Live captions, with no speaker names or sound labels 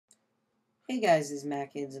Hey guys, this is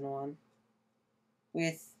Mac Kids1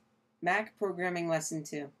 with Mac Programming Lesson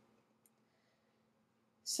 2.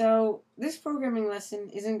 So, this programming lesson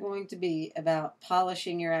isn't going to be about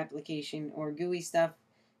polishing your application or GUI stuff.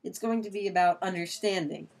 It's going to be about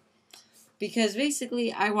understanding. Because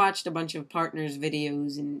basically, I watched a bunch of partners'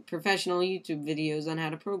 videos and professional YouTube videos on how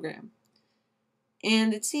to program.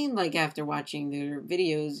 And it seemed like after watching their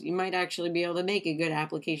videos, you might actually be able to make a good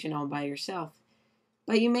application all by yourself.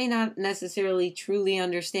 But you may not necessarily truly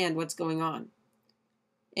understand what's going on.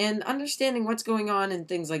 And understanding what's going on in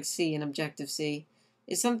things like C and Objective-C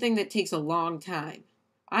is something that takes a long time.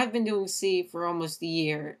 I've been doing C for almost a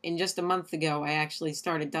year, and just a month ago I actually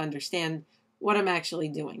started to understand what I'm actually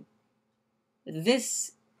doing.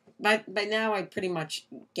 By now I pretty much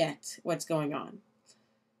get what's going on.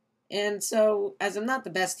 And so, as I'm not the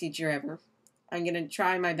best teacher ever, I'm going to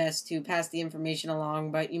try my best to pass the information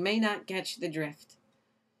along, but you may not catch the drift.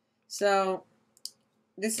 So,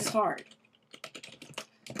 this is hard.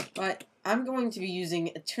 But I'm going to be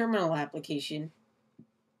using a terminal application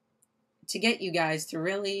to get you guys to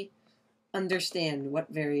really understand what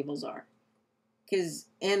variables are.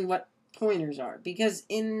 And what pointers are. Because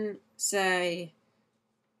in, say,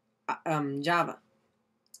 Java,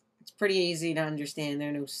 it's pretty easy to understand.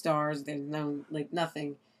 There are no stars, there's no,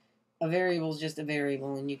 nothing. A variable is just a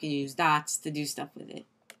variable, and you can use dots to do stuff with it.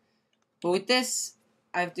 But with this,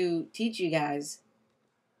 I have to teach you guys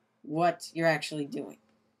what you're actually doing.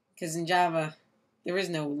 Because in Java, there is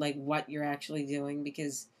no, what you're actually doing,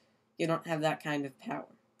 because you don't have that kind of power.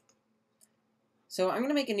 So I'm going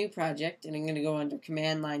to make a new project, and I'm going to go under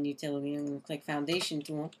Command Line Utility. I'm going to click Foundation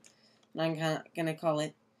Tool, and I'm going to call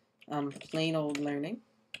it Plain Old Learning.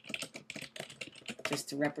 Just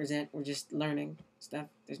to represent, we're just learning stuff.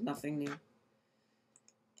 There's nothing new.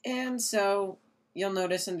 And so, you'll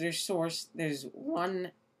notice under Source, there's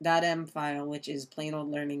one .m file, which is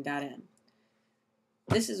plainoldlearning.m.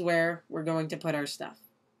 This is where we're going to put our stuff.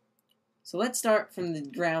 So let's start from the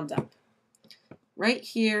ground up. Right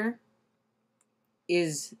here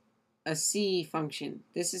is a C function.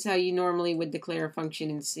 This is how you normally would declare a function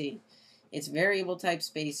in C. It's variable type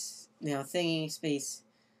space, thingy space,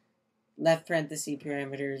 left parenthesis,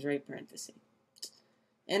 parameters, right parenthesis.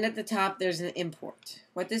 And at the top, there's an import.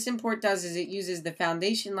 What this import does is it uses the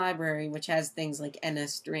foundation library, which has things like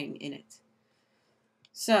NSString in it.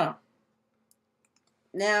 So,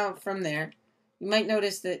 now from there, you might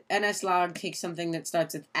notice that NSLog takes something that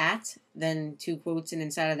starts with @ then 2 quotes, and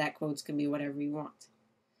inside of that quotes can be whatever you want.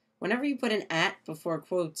 Whenever you put an @ before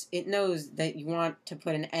quotes, it knows that you want to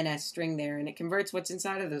put an NS string there, and it converts what's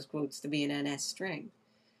inside of those quotes to be an NS string.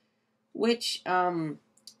 Which,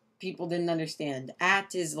 people didn't understand.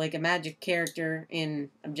 @ is like a magic character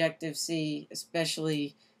in Objective-C,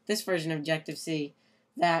 especially this version of Objective-C,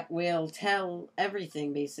 that will tell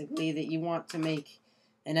everything, basically, that you want to make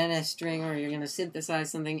an NS string or you're going to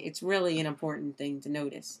synthesize something. It's really an important thing to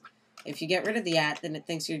notice. If you get rid of the @ then it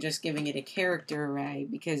thinks you're just giving it a character array,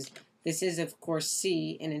 because this is, of course,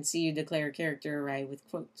 C, and in C you declare a character array with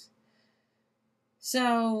quotes.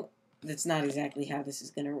 So, that's not exactly how this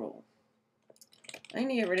is going to roll. I'm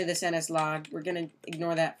going to get rid of this NSLog. We're going to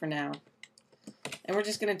ignore that for now. And we're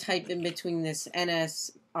just going to type in between this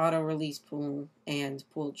NS auto release pool and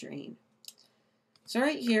pool drain. So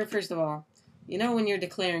right here, first of all, when you're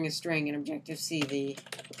declaring a string in Objective-C, the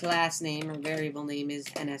class name or variable name is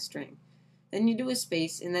NSString. Then you do a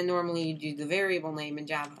space, and then normally you do the variable name in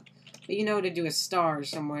Java. But you know to do a star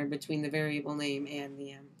somewhere between the variable name and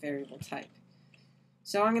the variable type.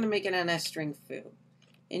 So I'm going to make an NSString foo.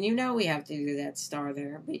 And we have to do that star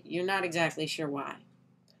there, but you're not exactly sure why.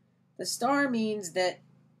 The star means that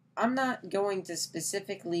I'm not going to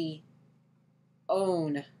specifically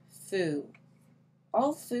own foo.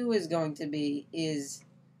 All foo is going to be is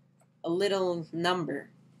a little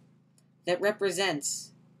number that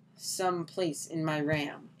represents some place in my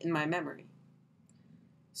RAM, in my memory.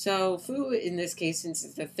 So foo, in this case, since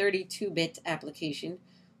it's a 32-bit application,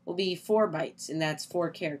 will be 4 bytes, and that's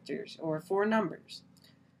 4 characters, or 4 numbers.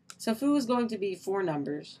 So foo is going to be 4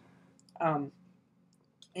 numbers, and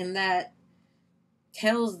that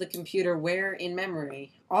tells the computer where in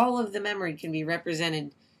memory. All of the memory can be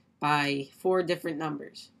represented by 4 different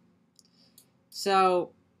numbers.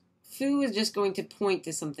 So foo is just going to point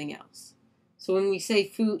to something else. So when we say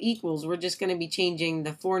foo equals, we're just going to be changing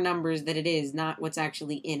the 4 numbers that it is, not what's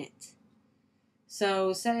actually in it.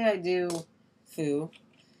 So say I do foo,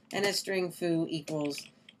 NSString foo equals,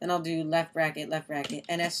 then I'll do left bracket,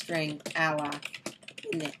 NSString alloc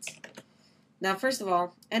init. Now, first of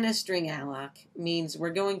all, NSString alloc means we're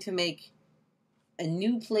going to make a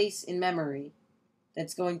new place in memory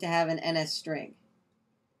that's going to have an NS string.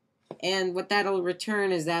 And what that'll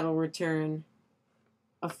return is that'll return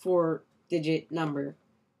a 4-digit number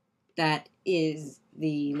that is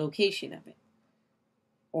the location of it,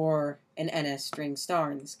 or an NS string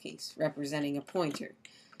star in this case, representing a pointer.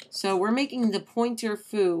 So we're making the pointer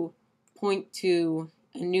foo point to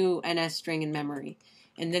a new NS string in memory,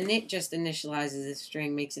 and then it just initializes this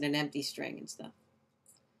string, makes it an empty string and stuff.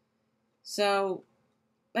 So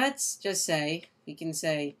let's just say, we can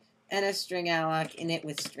say NS string alloc init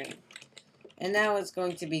with string. And now it's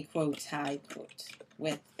going to be quote hi quote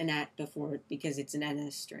with an at before it because it's an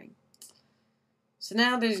NS string. So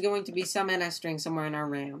now there's going to be some NS string somewhere in our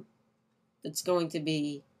RAM that's going to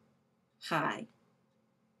be hi.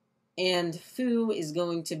 And foo is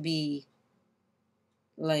going to be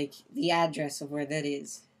like the address of where that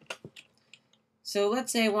is. So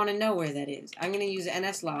let's say I want to know where that is. I'm going to use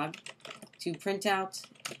nslog to print out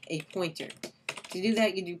a pointer. To do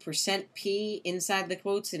that, you do %p inside the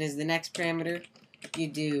quotes, and as the next parameter, you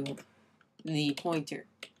do the pointer.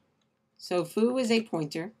 So foo is a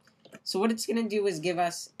pointer. So what it's going to do is give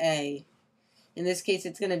us in this case,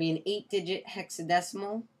 it's going to be an 8-digit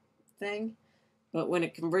hexadecimal thing, but when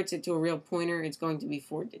it converts it to a real pointer, it's going to be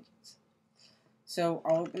 4 digits. So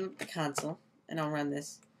I'll open up the console, and I'll run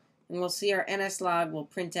this, and we'll see our nslog will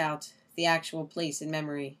print out the actual place in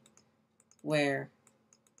memory where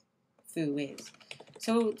foo is.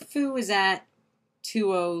 So foo is at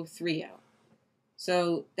 2030.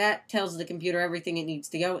 So that tells the computer everything it needs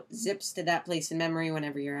to go. It zips to that place in memory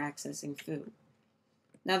whenever you're accessing foo.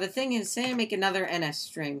 Now the thing is, say I make another NS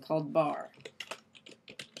string called bar.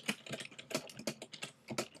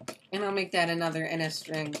 And I'll make that another NS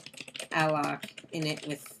string alloc init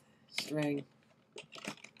with string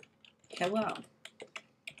hello.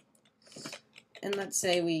 And let's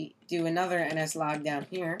say we do another nslog down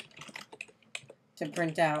here to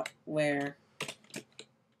print out where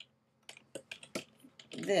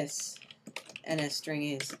this NS string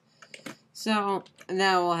is. So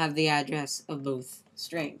now we'll have the address of both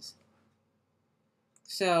strings.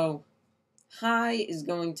 So hi is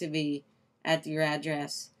going to be at your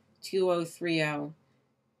address 2030,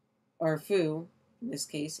 or foo in this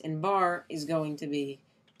case, and bar is going to be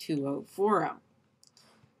 2040.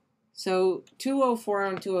 So 2040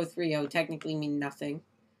 and 2030 technically mean nothing.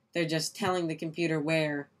 They're just telling the computer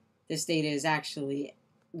where this data is actually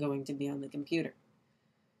going to be on the computer.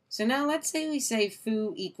 So now let's say we say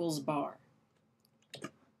foo equals bar.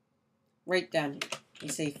 Right down here. We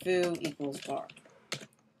say foo equals bar.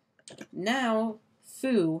 Now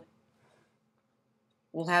foo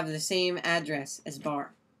will have the same address as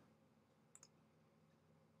bar.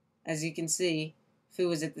 As you can see,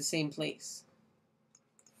 foo is at the same place.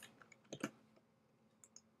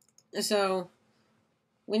 So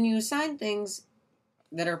when you assign things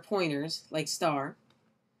that are pointers, like star,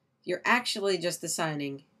 you're actually just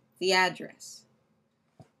assigning the address.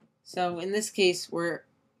 So in this case, we're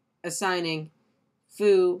assigning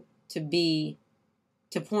foo to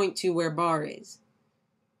point to where bar is.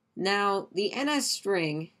 Now, the NS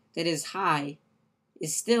string that is hi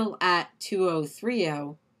is still at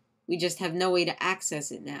 2030. We just have no way to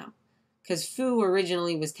access it now, because foo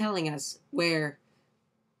originally was telling us where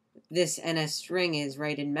this NS string is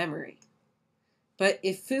right in memory. But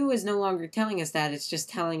if foo is no longer telling us that, it's just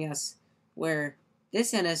telling us where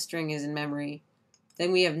this NS string is in memory,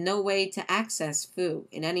 then we have no way to access foo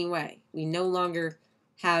in any way. We no longer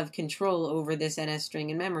have control over this NS string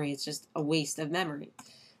in memory. It's just a waste of memory.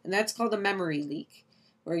 And that's called a memory leak,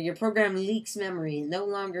 where your program leaks memory and no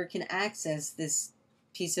longer can access this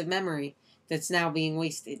piece of memory that's now being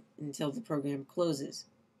wasted until the program closes.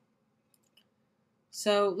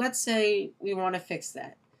 So let's say we want to fix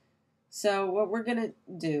that. So what we're going to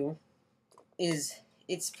do is,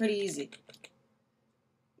 it's pretty easy.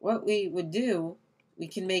 What we would do, we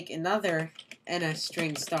can make another NS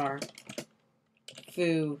string star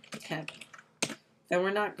foo temp that we're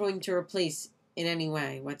not going to replace in any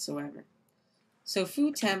way whatsoever. So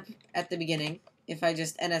foo temp at the beginning, if I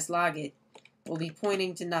just nslog it, will be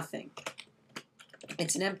pointing to nothing.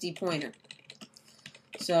 It's an empty pointer.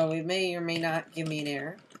 So it may or may not give me an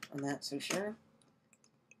error. I'm not so sure.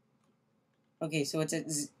 Okay, so it's at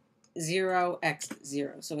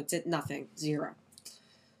 0x0. So it's at nothing, 0.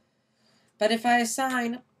 But if I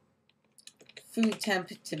assign foo temp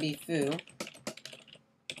to be foo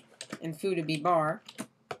and foo to be bar,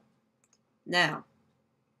 now,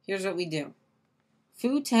 here's what we do.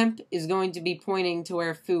 Foo temp is going to be pointing to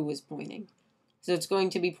where foo was pointing. So it's going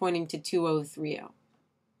to be pointing to 2030.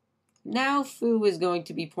 Now foo is going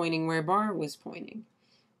to be pointing where bar was pointing.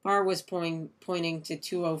 Bar was pointing to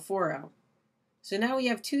 2040. So now we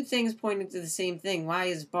have two things pointing to the same thing. Why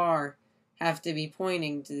does bar have to be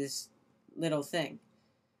pointing to this little thing?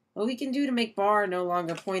 What we can do to make bar no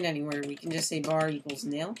longer point anywhere, we can just say bar equals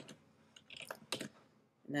nil.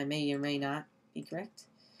 And that may or may not be correct.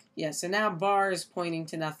 Yeah, so now bar is pointing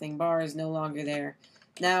to nothing. Bar is no longer there.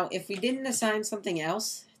 Now, if we didn't assign something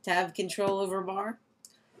else to have control over bar,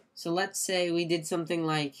 so let's say we did something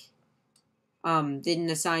like didn't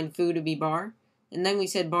assign foo to be bar, and then we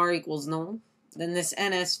said bar equals null, then this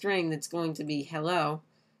ns string that's going to be hello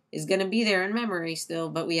is going to be there in memory still,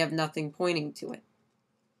 but we have nothing pointing to it.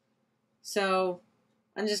 So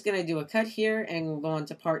I'm just going to do a cut here, and we'll go on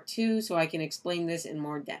to part 2 so I can explain this in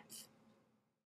more depth.